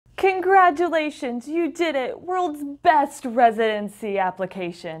Congratulations, you did it! World's best residency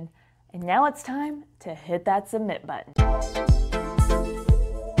application. And now it's time to hit that submit button.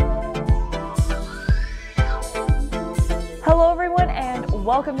 Hello everyone and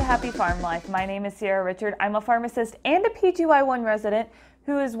welcome to Happy Pharm Life. My name is Sierra Richard. I'm a pharmacist and a PGY1 resident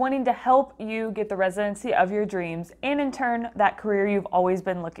who is wanting to help you get the residency of your dreams and in turn that career you've always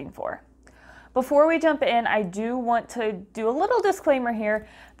been looking for. Before we jump in, I do want to do a little disclaimer here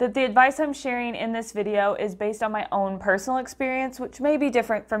that the advice I'm sharing in this video is based on my own personal experience, which may be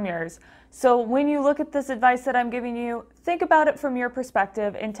different from yours. So when you look at this advice that I'm giving you, think about it from your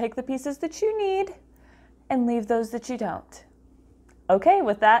perspective and take the pieces that you need and leave those that you don't. Okay,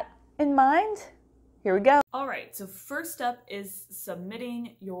 with that in mind, here we go. All right, so first up is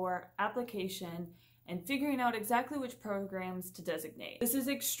submitting your application and figuring out exactly which programs to designate. This is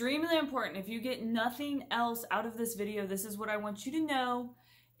extremely important. If you get nothing else out of this video, this is what I want you to know,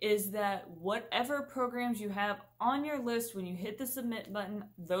 is that whatever programs you have on your list when you hit the submit button,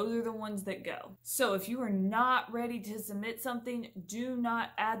 those are the ones that go. So if you are not ready to submit something, do not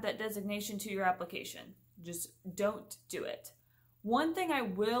add that designation to your application. Just don't do it. One thing I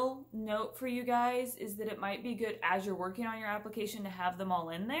will note for you guys is that it might be good as you're working on your application to have them all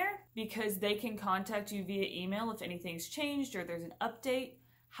in there because they can contact you via email if anything's changed or there's an update.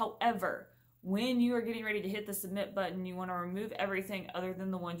 However, when you are getting ready to hit the submit button, you want to remove everything other than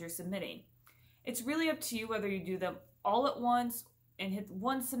the ones you're submitting. It's really up to you whether you do them all at once and hit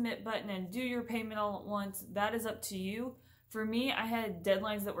one submit button and do your payment all at once. That is up to you. For me, I had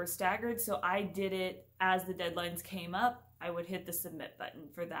deadlines that were staggered, so I did it as the deadlines came up. I would hit the submit button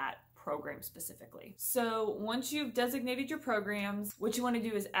for that program specifically. So once you've designated your programs, what you want to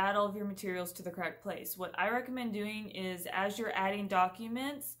do is add all of your materials to the correct place. What I recommend doing is as you're adding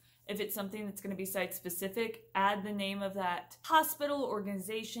documents, if it's something that's going to be site specific, add the name of that hospital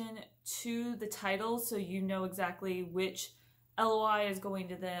organization to the title so you know exactly which LOI is going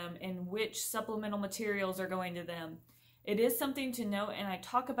to them and which supplemental materials are going to them. It is something to note, and I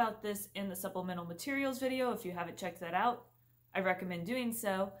talk about this in the supplemental materials video. If you haven't checked that out, I recommend doing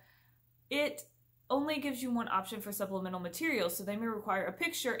so. It only gives you one option for supplemental materials, so they may require a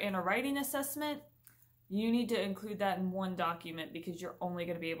picture and a writing assessment. You need to include that in one document because you're only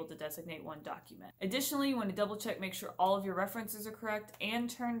going to be able to designate one document. Additionally, you want to double check, make sure all of your references are correct and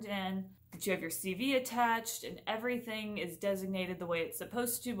turned in, that you have your CV attached and everything is designated the way it's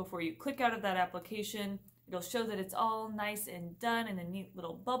supposed to before you click out of that application. It'll show that it's all nice and done in a neat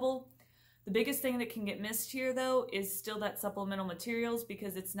little bubble. The biggest thing that can get missed here though is still that supplemental materials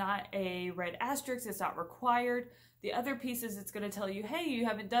because it's not a red asterisk, it's not required. The other piece is it's going to tell you, hey, you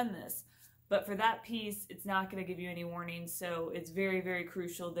haven't done this. But for that piece, it's not going to give you any warnings. So it's very, very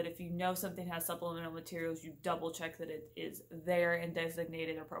crucial that if you know something has supplemental materials, you double check that it is there and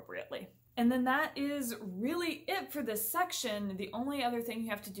designated appropriately. And then that is really it for this section. The only other thing you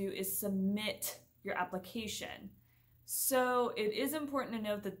have to do is submit your application. So it is important to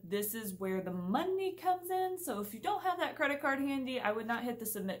note that this is where the money comes in. So if you don't have that credit card handy, I would not hit the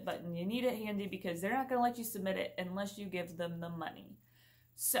submit button. You need it handy because they're not going to let you submit it unless you give them the money.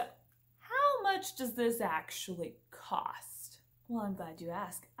 So how much does this actually cost? Well, I'm glad you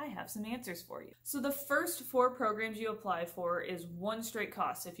asked. I have some answers for you. So the first 4 programs you apply for is one straight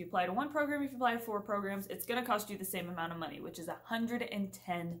cost. If you apply to one program, if you apply to 4 programs, it's going to cost you the same amount of money, which is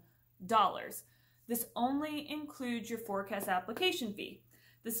 $110. This only includes your PhORCAS application fee.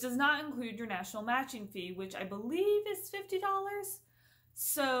 This does not include your national matching fee, which I believe is $50.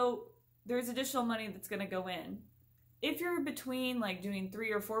 So there's additional money that's going to go in. If you're between like doing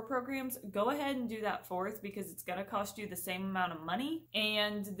 3 or 4 programs, go ahead and do that 4th because it's going to cost you the same amount of money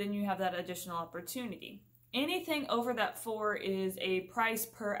and then you have that additional opportunity. Anything over that 4 is a price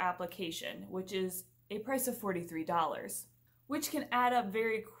per application, which is a price of $43. Which can add up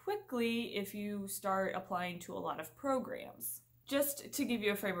very quickly if you start applying to a lot of programs. Just to give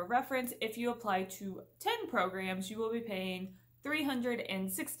you a frame of reference, if you apply to 10 programs, you will be paying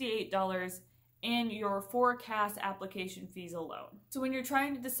 $368 in your PhORCAS application fees alone. So when you're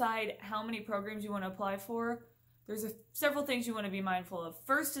trying to decide how many programs you want to apply for, there's several things you want to be mindful of.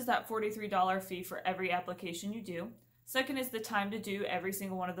 First is that $43 fee for every application you do. Second is the time to do every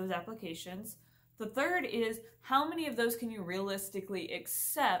single one of those applications. The third is how many of those can you realistically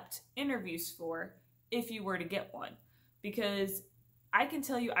accept interviews for if you were to get one? Because I can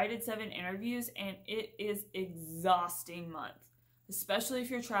tell you I did 7 interviews and it is exhausting month, especially if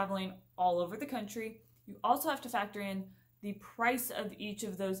you're traveling all over the country. You also have to factor in the price of each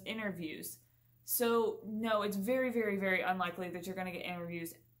of those interviews. So no, it's very, very, very unlikely that you're going to get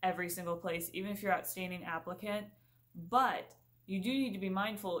interviews every single place, even if you're an outstanding applicant. But you do need to be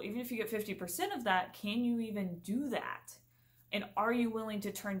mindful, even if you get 50% of that, can you even do that? And are you willing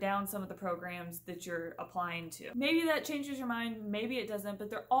to turn down some of the programs that you're applying to? Maybe that changes your mind, maybe it doesn't, but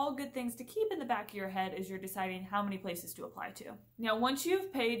they're all good things to keep in the back of your head as you're deciding how many places to apply to. Now, once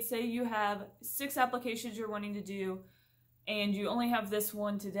you've paid, say you have 6 applications you're wanting to do, and you only have this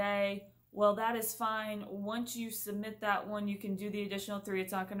one today, well, that is fine. Once you submit that one, you can do the additional 3.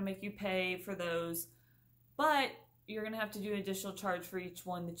 It's not going to make you pay for those, but you're going to have to do an additional charge for each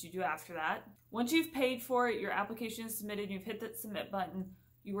one that you do after that. Once you've paid for it, your application is submitted, you've hit that submit button,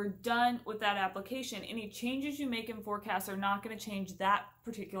 you are done with that application. Any changes you make in PhORCAS are not going to change that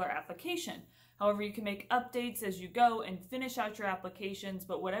particular application. However, you can make updates as you go and finish out your applications,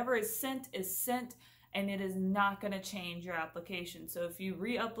 but whatever is sent, and it is not going to change your application. So if you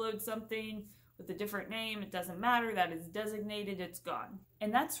re-upload something with a different name, it doesn't matter, that is designated, it's gone.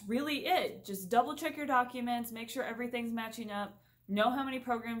 And that's really it. Just double check your documents, make sure everything's matching up, know how many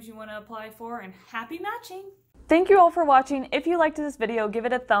programs you want to apply for, and happy matching. Thank you all for watching. If you liked this video, give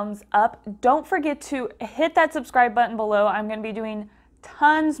it a thumbs up. Don't forget to hit that subscribe button below. I'm going to be doing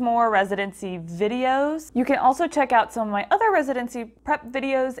tons more residency videos. You can also check out some of my other residency prep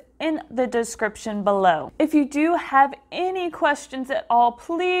videos in the description below. If you do have any questions at all,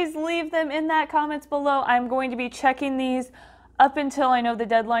 please leave them in that comments below. I'm going to be checking these up until, I know the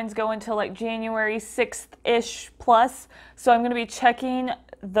deadlines go until like January 6th-ish plus. So I'm going to be checking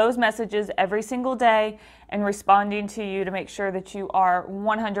those messages every single day and responding to you to make sure that you are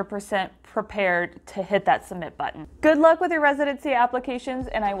 100% prepared to hit that submit button. Good luck with your residency applications,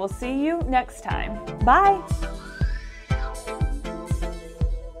 and I will see you next time. Bye.